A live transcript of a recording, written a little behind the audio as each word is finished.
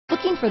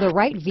Looking for the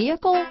right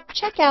vehicle?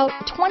 Check out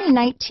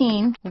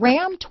 2019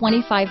 Ram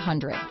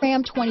 2500.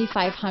 Ram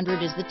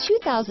 2500 is the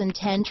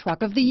 2010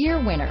 Truck of the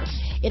Year winner.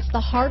 It's the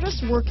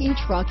hardest working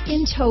truck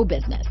in tow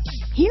business.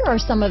 Here are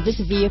some of this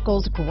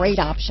vehicle's great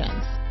options: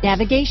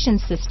 navigation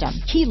system,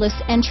 keyless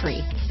entry,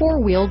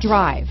 four-wheel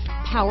drive,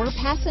 power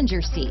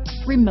passenger seat,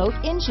 remote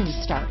engine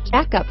start,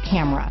 backup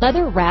camera,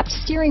 leather-wrapped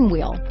steering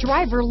wheel,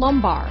 driver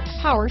lumbar,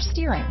 power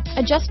steering,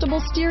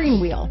 adjustable steering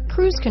wheel,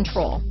 cruise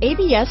control,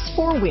 ABS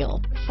four-wheel,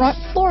 front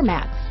floor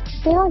mats,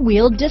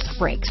 four-wheel disc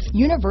brakes,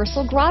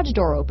 universal garage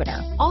door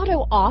opener,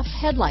 auto-off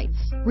headlights,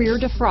 rear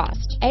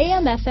defrost,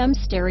 AM/FM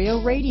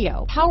stereo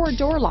radio, power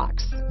door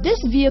locks. This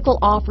vehicle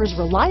offers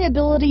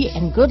reliability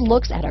and good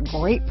looks at a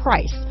great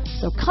price.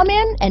 So come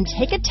in and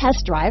take a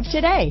test drive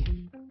today.